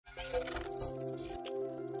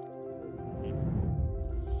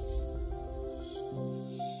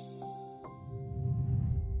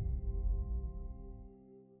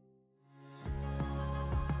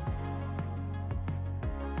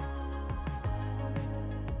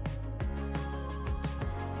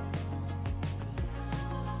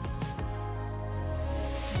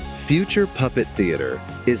Future Puppet Theater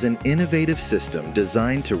is an innovative system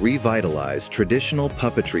designed to revitalize traditional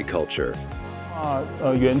puppetry culture.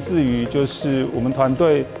 源自于就是我们团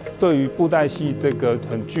队对于布袋戏这个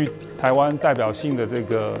很具台湾代表性的这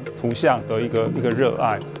个图像的一个热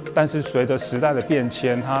爱，但是随着时代的变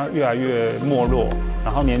迁，它越来越没落，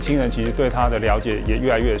然后年轻人其实对它的了解也越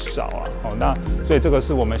来越少啊。那所以这个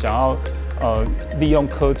是我们想要利用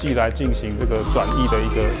科技来进行这个转译的一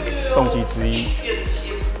个动机之一。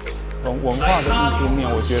从文化的艺术面，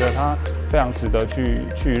我觉得它非常值得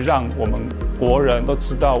去让我们国人都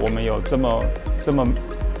知道我们有这么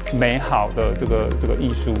美好的这个艺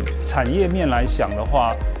术产业面来想的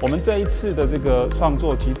话，我们这一次的这个创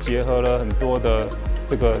作其实结合了很多的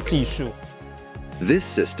这个技术。This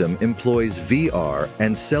system employs VR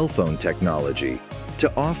and cell phone technology to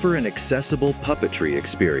offer an accessible puppetry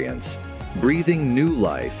experience, breathing new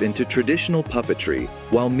life into traditional puppetry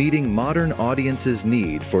while meeting modern audiences'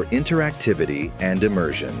 need for interactivity and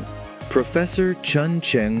immersion. Professor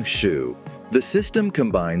Chun-Cheng Xu. The system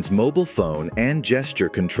combines mobile phone and gesture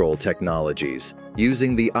control technologies,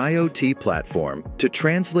 using the IoT platform to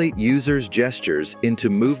translate users' gestures into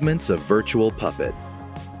movements of virtual puppet.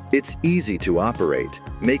 It's easy to operate,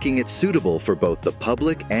 making it suitable for both the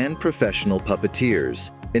public and professional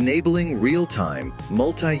puppeteers, enabling real-time,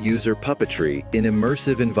 multi-user puppetry in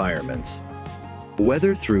immersive environments.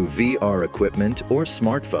 Whether through VR equipment or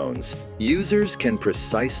smartphones, users can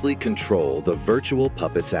precisely control the virtual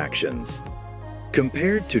puppet's actions.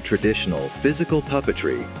 Compared to traditional physical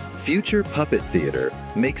puppetry, Future Puppet Theater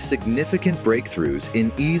makes significant breakthroughs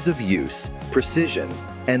in ease of use, precision,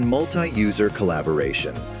 and multi-user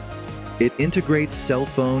collaboration. It integrates cell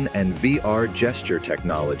phone and VR gesture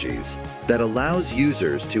technologies that allows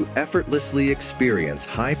users to effortlessly experience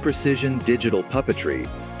high-precision digital puppetry,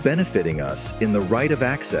 benefiting us in the right of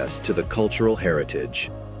access to the cultural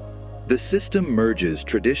heritage. The system merges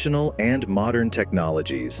traditional and modern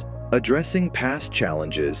technologies, addressing past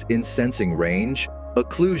challenges in sensing range,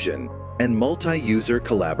 occlusion, and multi-user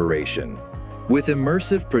collaboration. With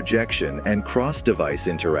immersive projection and cross-device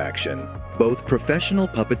interaction, both professional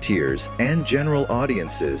puppeteers and general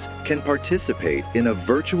audiences can participate in a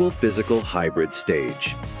virtual physical hybrid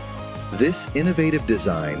stage. This innovative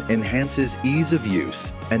design enhances ease of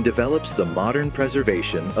use and develops the modern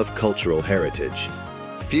preservation of cultural heritage.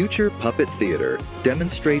 Future Puppet Theater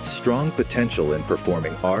demonstrates strong potential in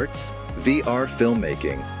performing arts, VR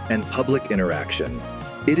filmmaking, and public interaction.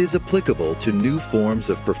 It is applicable to new forms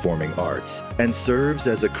of performing arts and serves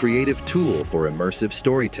as a creative tool for immersive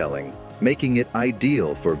storytelling, making it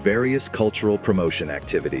ideal for various cultural promotion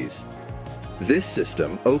activities. This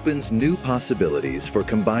system opens new possibilities for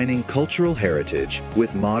combining cultural heritage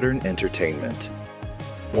with modern entertainment.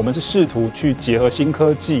 我们是试图去结合新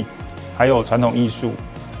科技，还有传统艺术，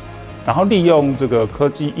然后利用这个科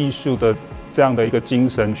技艺术的这样的一个精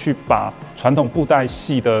神，去把传统布袋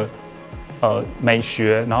戏的美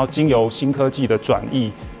学，然后经由新科技的转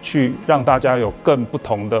译，去让大家有更不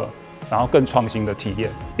同的，然后更创新的体验。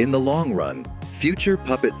In the long run, Future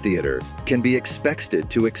Puppet Theater can be expected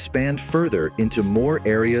to expand further into more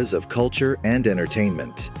areas of culture and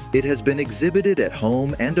entertainment. It has been exhibited at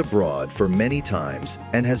home and abroad for many times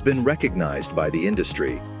and has been recognized by the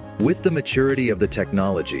industry. With the maturity of the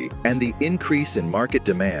technology and the increase in market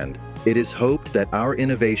demand, it is hoped that our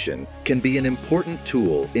innovation can be an important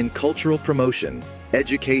tool in cultural promotion,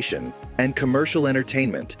 education, and commercial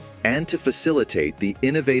entertainment, and to facilitate the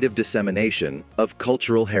innovative dissemination of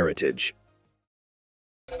cultural heritage.